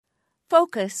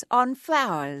Focus on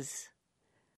flowers.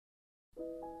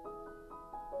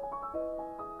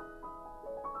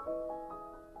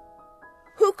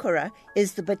 Heuchera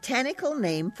is the botanical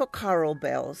name for coral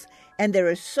bells, and there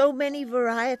are so many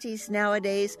varieties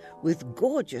nowadays with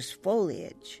gorgeous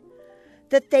foliage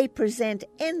that they present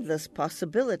endless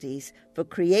possibilities for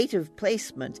creative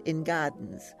placement in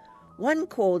gardens. One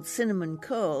called cinnamon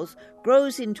curls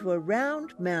grows into a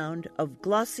round mound of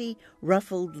glossy,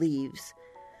 ruffled leaves.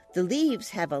 The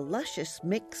leaves have a luscious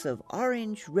mix of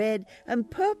orange, red,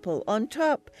 and purple on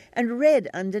top and red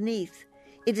underneath.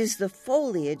 It is the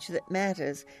foliage that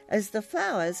matters, as the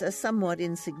flowers are somewhat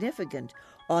insignificant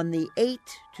on the 8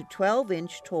 to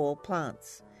 12-inch tall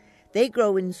plants. They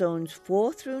grow in zones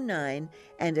 4 through 9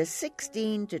 and are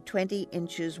 16 to 20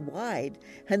 inches wide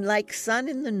and like sun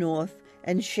in the north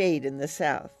and shade in the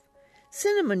south.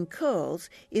 Cinnamon curls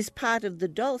is part of the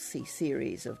Dulce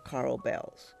series of coral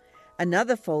bells.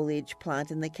 Another foliage plant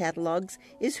in the catalogues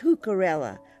is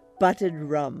Heucherella, buttered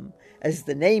rum. As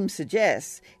the name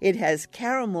suggests, it has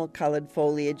caramel-colored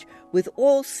foliage with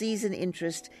all-season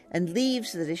interest and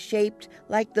leaves that are shaped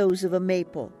like those of a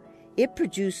maple. It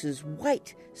produces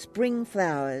white spring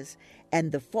flowers,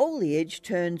 and the foliage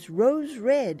turns rose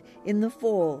red in the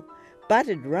fall.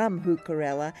 Buttered rum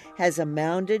Heucherella has a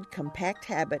mounded, compact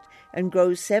habit and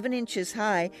grows 7 inches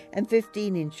high and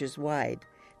 15 inches wide.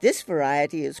 This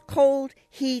variety is cold,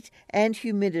 heat, and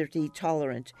humidity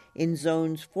tolerant in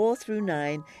zones 4 through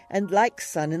 9 and likes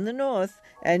sun in the north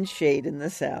and shade in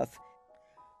the south.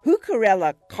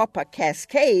 Heucherella Copper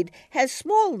Cascade has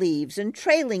small leaves and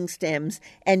trailing stems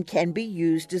and can be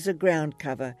used as a ground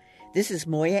cover. This is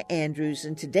Moya Andrews,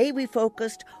 and today we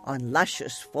focused on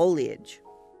luscious foliage.